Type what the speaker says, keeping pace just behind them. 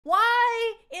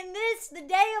this the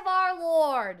day of our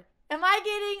Lord, am I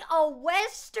getting a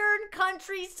Western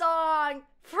country song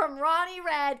from Ronnie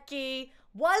Radke?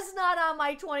 Was not on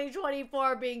my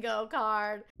 2024 bingo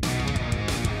card.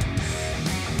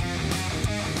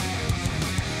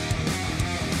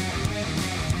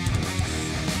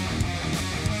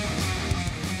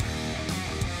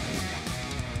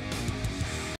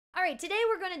 All right, today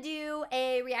we're going to do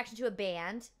a reaction to a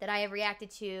band that I have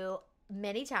reacted to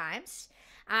many times.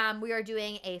 We are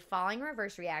doing a Falling in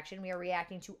Reverse reaction. We are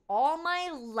reacting to All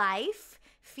My Life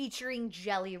featuring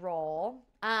Jelly Roll.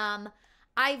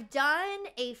 I've done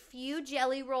a few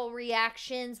Jelly Roll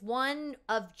reactions, one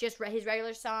of just his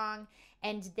regular song,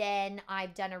 and then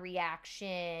I've done a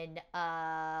reaction,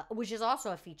 which is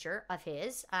also a feature of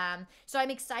his. So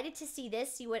I'm excited to see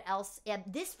this, see what else.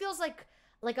 This feels like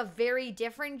a very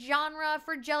different genre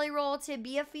for Jelly Roll to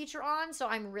be a feature on, so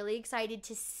I'm really excited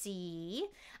to see.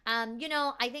 You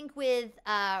know, I think with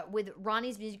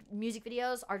Ronnie's music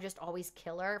videos are just always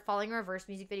killer. Falling in Reverse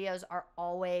music videos are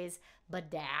always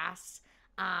badass.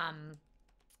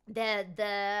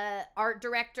 The art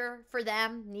director for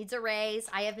them needs a raise.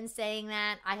 I have been saying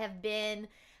that. I have been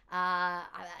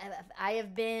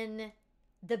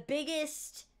the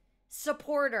biggest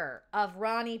supporter of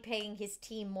Ronnie paying his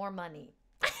team more money.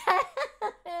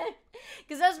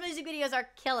 Because those music videos are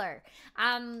killer.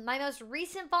 My most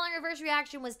recent Falling in Reverse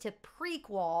reaction was to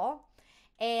Prequel.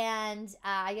 And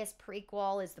I guess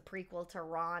Prequel is the prequel to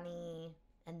Ronnie.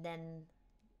 And then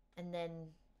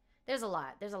there's a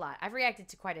lot. I've reacted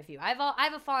to quite a few. I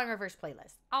have a Falling in Reverse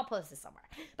playlist. I'll post this somewhere.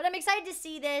 But I'm excited to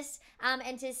see this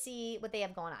and to see what they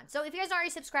have going on. So if you guys aren't already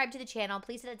subscribed to the channel,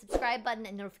 please hit that subscribe button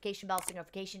and notification bell so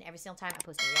notification every single time I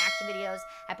post new reaction videos.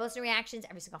 I post new reactions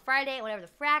every single Friday, whatever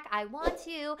the frack I want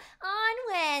to on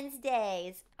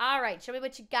Wednesdays. All right, show me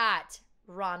what you got,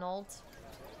 Ronald.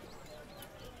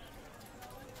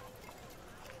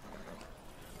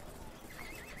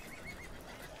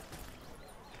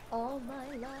 All my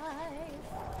life.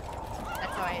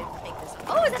 That's how I think this.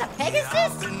 Oh, is that a Pegasus?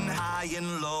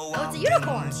 Oh, it's a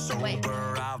unicorn. Wait.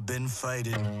 I've been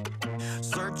fighting,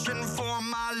 searching for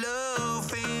my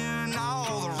love in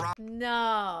all the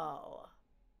No.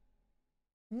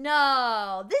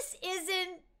 No, this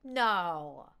isn't.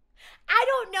 No. I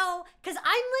don't know, because I'm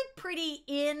like pretty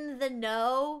in the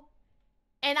know,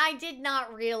 and I did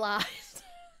not realize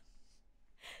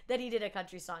that he did a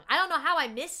country song. I don't know how I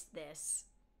missed this.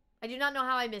 I do not know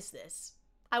how I missed this.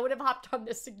 I would have hopped on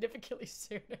this significantly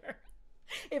sooner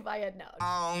if I had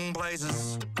known.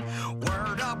 Places,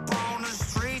 word up on the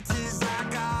streets is I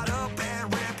got a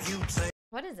bad reputation.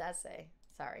 What does that say?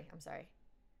 Sorry, I'm sorry.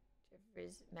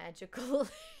 Magical.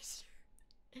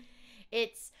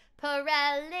 It's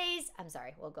paralysis. I'm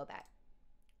sorry, we'll go back.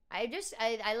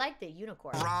 I like the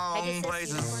unicorn. Wrong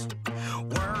places. Unicorn.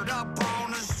 Word up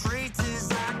on the streets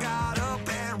is I got a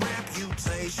bad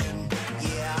reputation.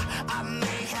 Yeah, I may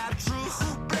have true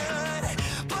blood,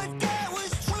 but that was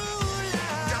true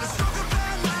love. Got a stroke of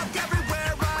bad luck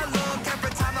everywhere I look.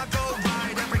 Every time I go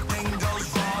right, everything goes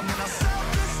wrong. And I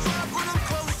self-destruct when I'm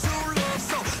close to love.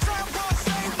 So someone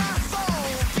save my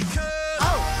soul, because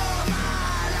all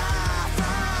my life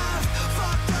I've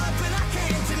fucked up and I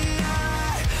can't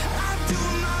deny. I'm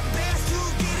doing my best to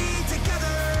get it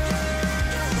together.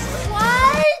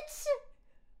 What?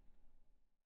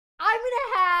 I'm gonna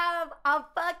have a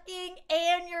fucking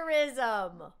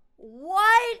aneurysm.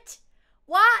 What?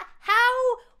 Why?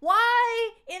 How?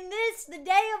 Why in this, the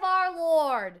day of our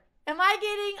Lord, am I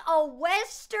getting a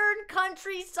Western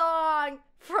country song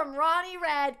from Ronnie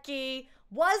Radke?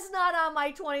 Was not on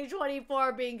my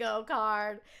 2024 bingo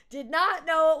card. Did not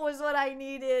know it was what I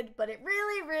needed, but it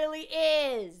really, really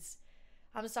is.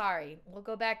 I'm sorry. We'll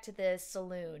go back to the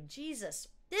saloon. Jesus.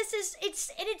 This is,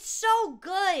 it's so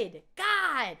good.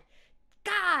 God.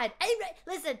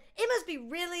 Listen, it must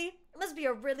be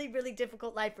a really, really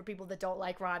difficult life for people that don't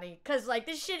like Ronnie. Cause like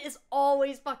this shit is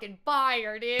always fucking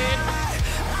fire, dude.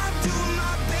 I'm doing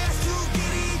my best to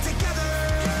get it together.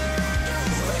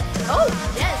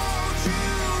 Oh, yes.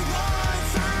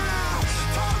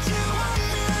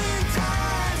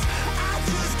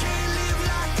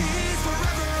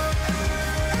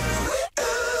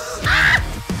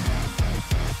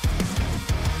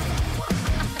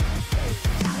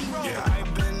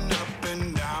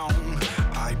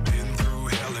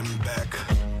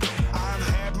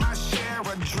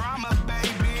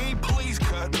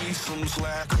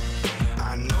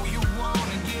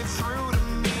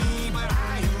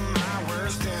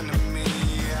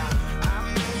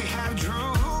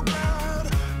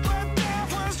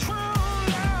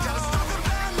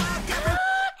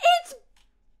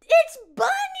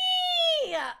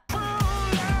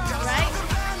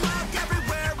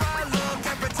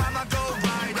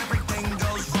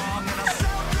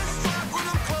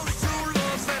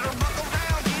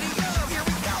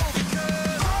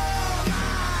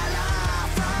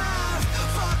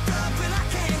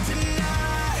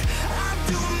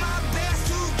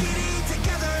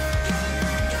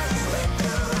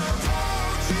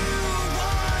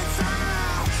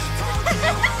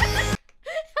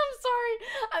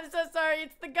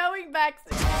 relax.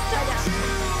 I know.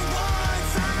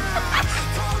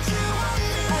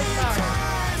 I'm sorry.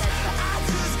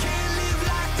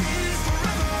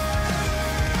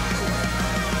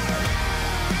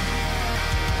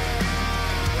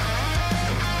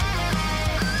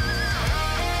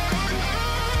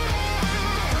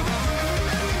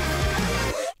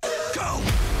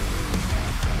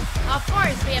 Of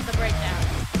course, we have the breakdown.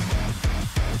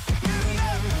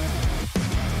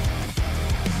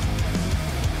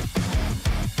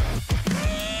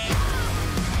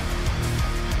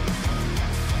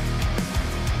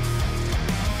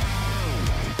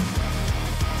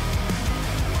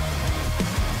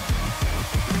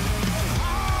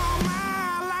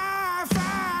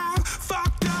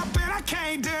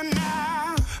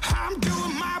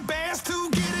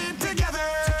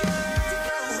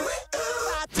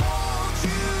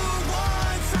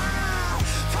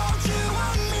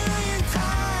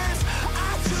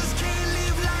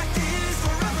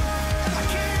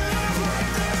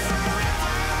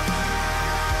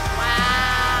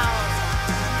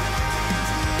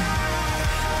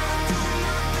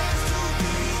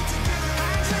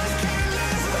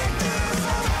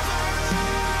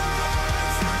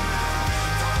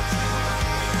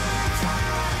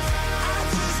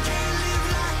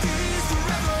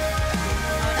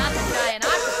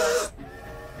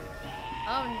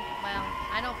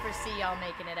 See y'all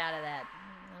making it out of that.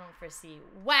 I don't foresee.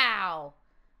 Wow.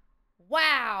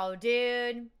 Wow,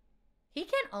 dude. He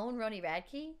can't own Ronnie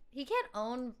Radke? He can't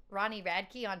own Ronnie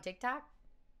Radke on TikTok?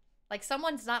 Like,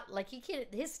 someone's not, like, he can't,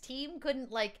 his team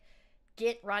couldn't, like,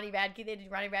 get Ronnie Radke. They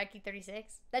did Ronnie Radke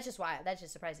 36. That's just wild. That's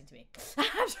just surprising to me.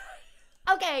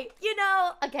 Okay, you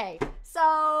know, okay.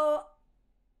 So,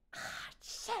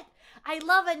 shit. I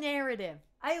love a narrative.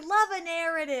 I love a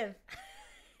narrative.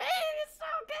 It's so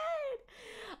good.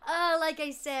 Like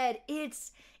I said,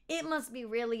 it must be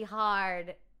really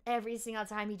hard every single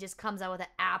time he just comes out with an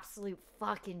absolute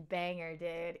fucking banger,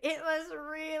 dude. It must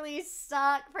really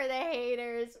suck for the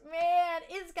haters. Man,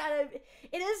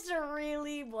 it is to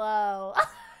really blow.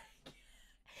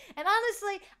 And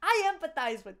honestly, I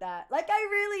empathize with that. Like, I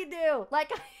really do.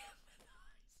 Like, I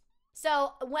empathize.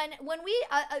 So, when we,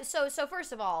 so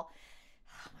first of all,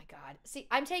 oh my God. See,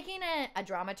 I'm taking a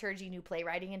dramaturgy new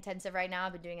playwriting intensive right now.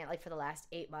 I've been doing it like for the last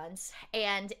 8 months.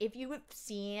 And if you have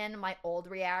seen my old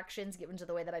reactions, given to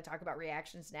the way that I talk about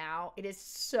reactions now, it is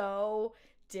so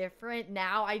different.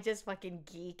 Now I just fucking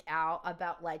geek out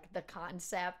about like the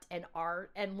concept and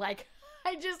art, and like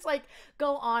I just like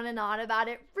go on and on about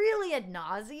it really ad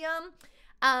nauseum.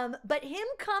 But him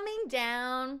coming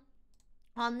down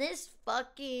on this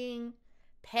fucking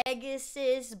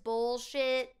Pegasus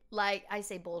bullshit, like, I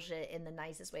say bullshit in the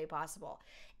nicest way possible,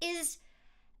 is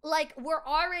like, we're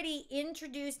already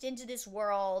introduced into this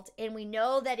world, and we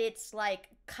know that it's like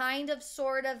kind of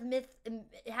sort of it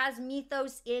has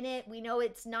mythos in it. We know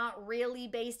it's not really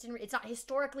based in, it's not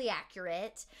historically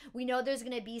accurate. We know there's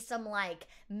gonna be some like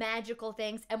magical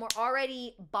things, and we're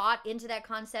already bought into that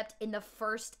concept in the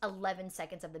first 11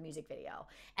 seconds of the music video,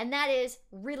 and that is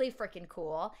really freaking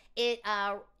cool.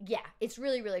 Yeah, it's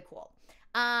really, really cool.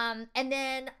 And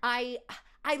then I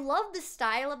love the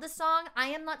style of the song. I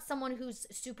am not someone who's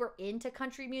super into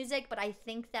country music, but I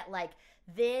think that like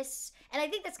this, and I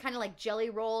think that's kind of like Jelly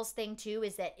Roll's thing too,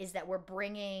 is that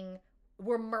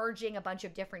we're merging a bunch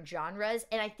of different genres,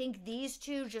 and I think these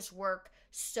two just work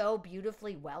so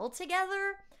beautifully well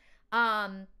together.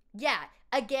 Yeah,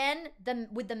 again,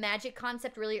 with the magic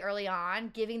concept really early on,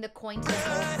 giving the coin to this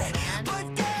old man,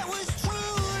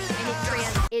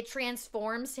 and it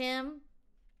transforms him.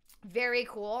 Very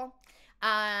cool.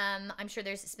 I'm sure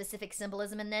there's specific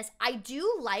symbolism in this. I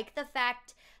do like the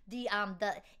fact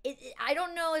I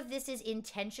don't know if this is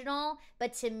intentional,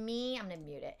 but to me, I'm gonna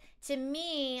mute it. To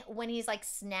me, when he's like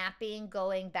snapping,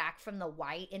 going back from the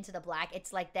white into the black,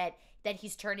 it's like that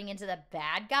he's turning into the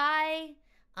bad guy.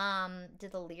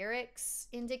 Did the lyrics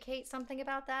indicate something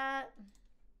about that?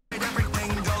 Everything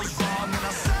goes wrong and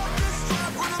I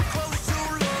self-destruct when I'm close to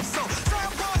love, so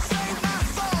someone save my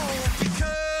soul,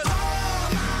 because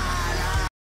all my life.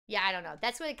 Yeah, I don't know.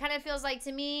 That's what it kind of feels like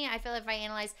to me. I feel if I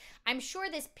analyze, I'm sure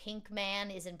this pink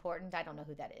man is important. I don't know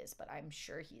who that is, but I'm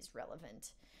sure he's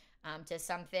relevant to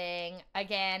something.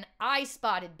 Again, I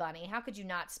spotted Bunny. How could you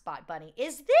not spot Bunny?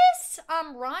 Is this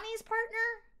Ronnie's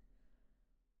partner?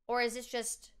 Or is this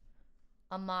just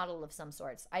a model of some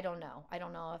sorts? I don't know. I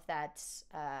don't know if that's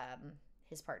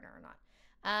his partner or not.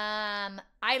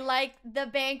 I like the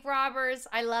bank robbers.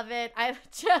 I love it.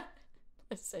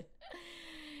 Listen.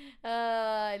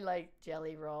 I like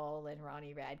Jelly Roll and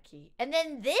Ronnie Radke. And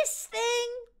then this thing,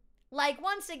 Like,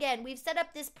 once again, we've set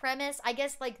up this premise. I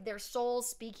guess, like, their souls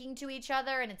speaking to each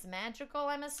other, and it's magical,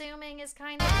 I'm assuming, is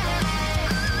kind of...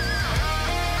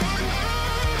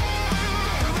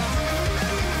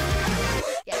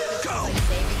 Yeah, it's just like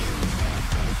saving him.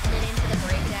 And then into the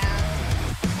breakdown.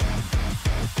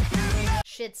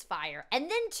 Shit's fire. And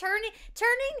then turning,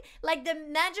 like, the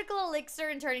magical elixir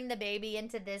and turning the baby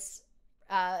into this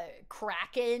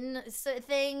Kraken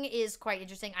thing is quite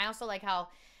interesting. I also like how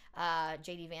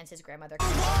JD Vance's grandmother.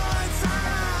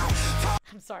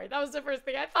 I'm sorry, that was the first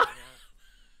thing I thought.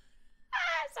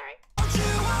 Sorry.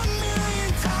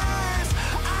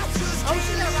 Oh,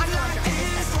 she's a rocket launcher. I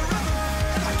missed that.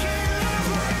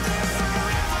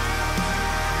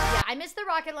 Yeah, I missed the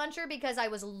rocket launcher because I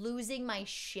was losing my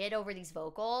shit over these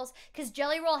vocals. Because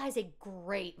Jelly Roll has a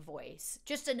great voice,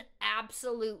 just an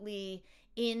absolutely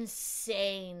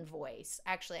insane voice.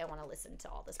 Actually, I want to listen to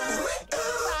all this. I told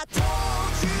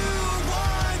you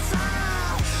once,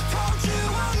 I told you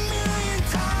a million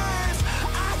times,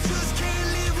 I just can't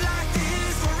live like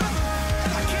this forever.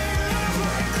 I can't live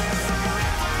like this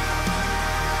forever.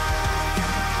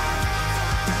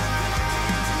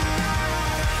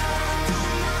 I do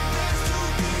my best to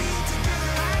be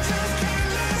together. I just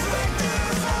can't live like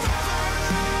this forever.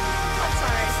 I'm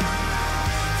sorry.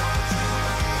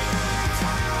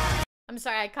 I'm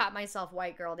sorry, I caught myself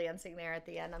white girl dancing there at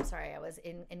the end. I'm sorry, I was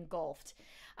engulfed.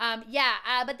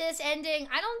 But this ending,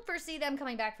 I don't foresee them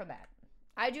coming back from that.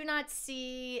 I do not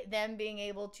see them being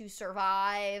able to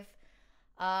survive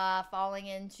falling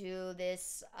into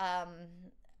this,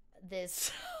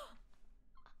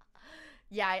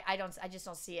 yeah, I just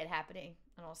don't see it happening.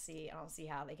 I don't see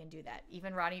how they can do that.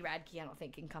 Even Ronnie Radke, I don't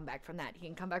think can come back from that. He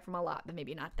can come back from a lot, but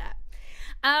maybe not that.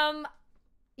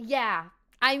 Yeah.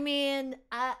 I mean,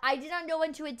 I did not know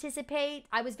when to anticipate.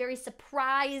 I was very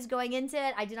surprised going into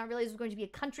it. I did not realize it was going to be a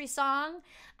country song.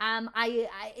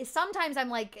 Sometimes I'm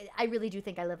like, I really do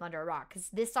think I live under a rock because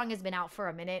this song has been out for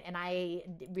a minute and I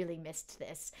really missed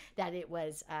this, that it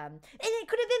was, and it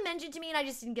could have been mentioned to me and I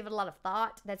just didn't give it a lot of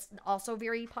thought. That's also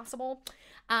very possible.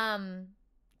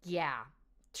 Yeah,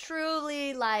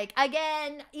 truly, like,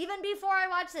 again, even before I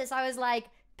watched this, I was like,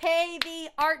 pay the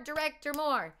art director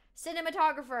more.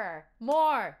 Cinematographer,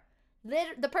 more.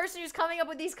 The person who's coming up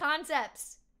with these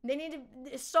concepts, they need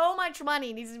to, so much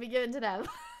money needs to be given to them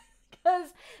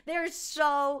because they're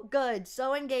so good,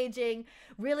 so engaging,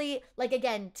 really, like,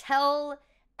 again, tell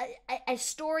a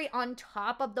story on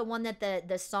top of the one that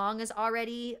the song is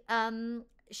already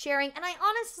sharing. And I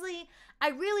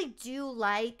really do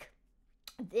like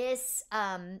this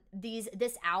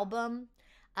this album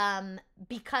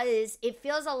because it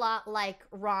feels a lot like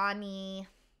Ronnie.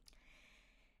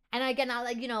 And again,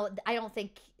 I don't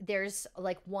think there's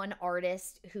like one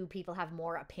artist who people have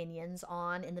more opinions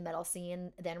on in the metal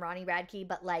scene than Ronnie Radke,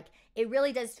 but like it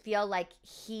really does feel like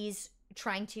he's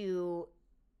trying to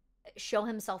show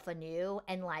himself anew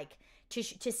and like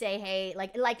to say, hey,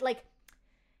 like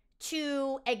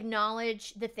to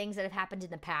acknowledge the things that have happened in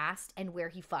the past and where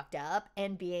he fucked up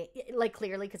and being like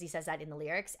clearly, because he says that in the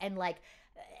lyrics, and like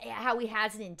how he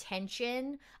has an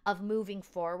intention of moving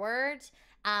forward.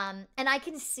 And I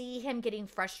can see him getting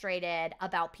frustrated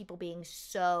about people being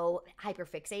so hyper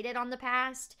fixated on the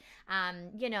past.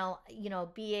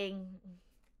 Being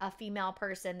a female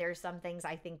person, there's some things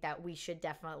I think that we should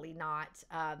definitely not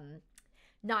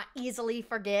easily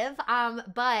forgive.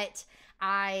 But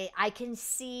I can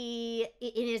see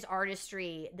in his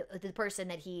artistry the person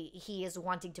that he is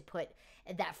wanting to put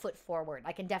that foot forward.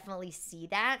 I can definitely see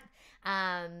that.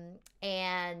 But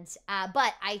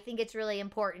I think it's really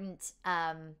important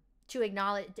to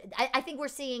acknowledge. I think we're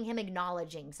seeing him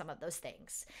acknowledging some of those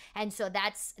things, and so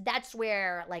that's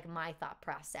where like my thought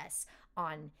process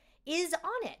is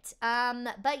on it.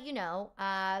 But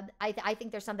I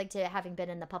think there's something to having been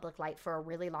in the public light for a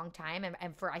really long time,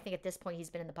 and for I think at this point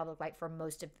he's been in the public light for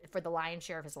the lion's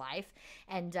share of his life,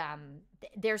 and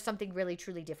there's something really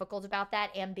truly difficult about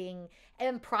that, and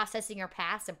processing your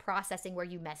past and processing where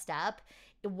you messed up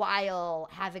while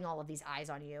having all of these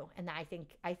eyes on you. And I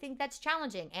think that's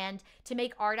challenging, and to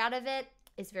make art out of it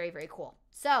is very, very cool.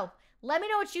 So let me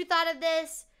know what you thought of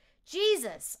this.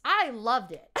 Jesus, I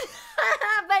loved it. But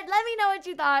let me know what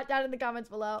you thought down in the comments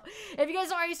below. If you guys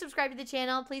don't already subscribe to the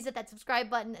channel, please hit that subscribe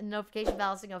button and the notification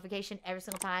bell so notification every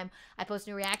single time I post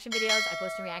new reaction videos. I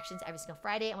post new reactions every single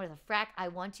Friday, and with a frack, I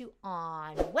want to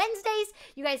on Wednesdays.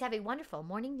 You guys have a wonderful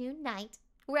morning, noon, night.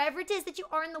 Wherever it is that you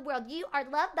are in the world, you are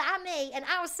loved by me, and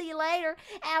I will see you later.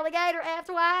 Alligator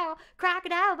after a while.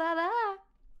 Crocodile, bye-bye.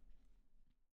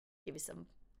 Give you some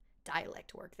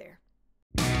dialect work there.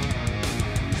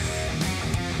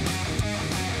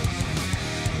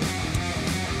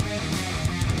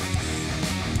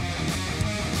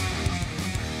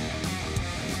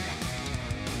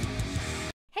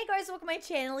 guys, welcome to my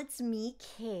channel. It's me,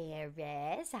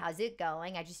 Charis. How's it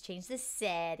going? I just changed the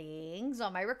settings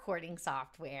on my recording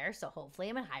software, so hopefully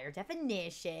I'm in higher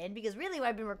definition, because really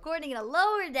I've been recording in a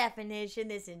lower definition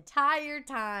this entire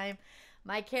time.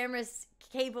 My camera's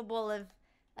capable of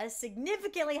a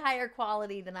significantly higher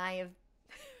quality than I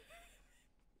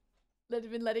have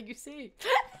been letting you see.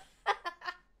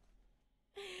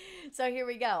 So here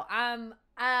we go.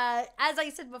 As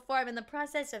I said before, I'm in the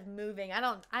process of moving. I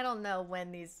don't know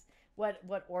when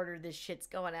what order this shit's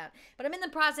going out, but I'm in the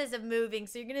process of moving.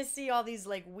 So you're gonna see all these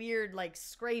like weird like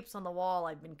scrapes on the wall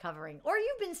I've been covering, or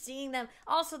you've been seeing them.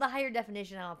 Also, the higher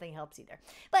definition I don't think helps either.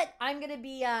 But I'm gonna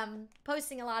be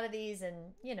posting a lot of these,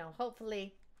 and you know,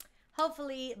 hopefully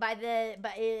by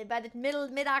the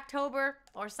mid October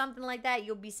or something like that,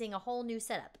 you'll be seeing a whole new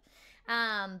setup.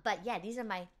 But yeah, these are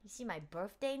you see my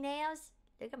birthday nails?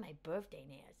 Look at my birthday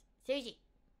nails. Susie.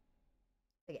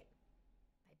 Look at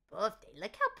my birthday.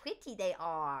 Look how pretty they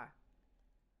are.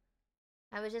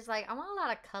 I was just like, I want a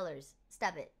lot of colors.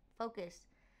 Stop it. Focus.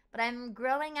 But I'm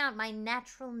growing out my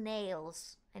natural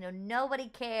nails. I know nobody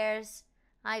cares.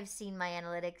 I've seen my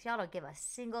analytics. Y'all don't give a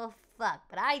single fuck.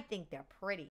 But I think they're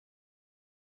pretty.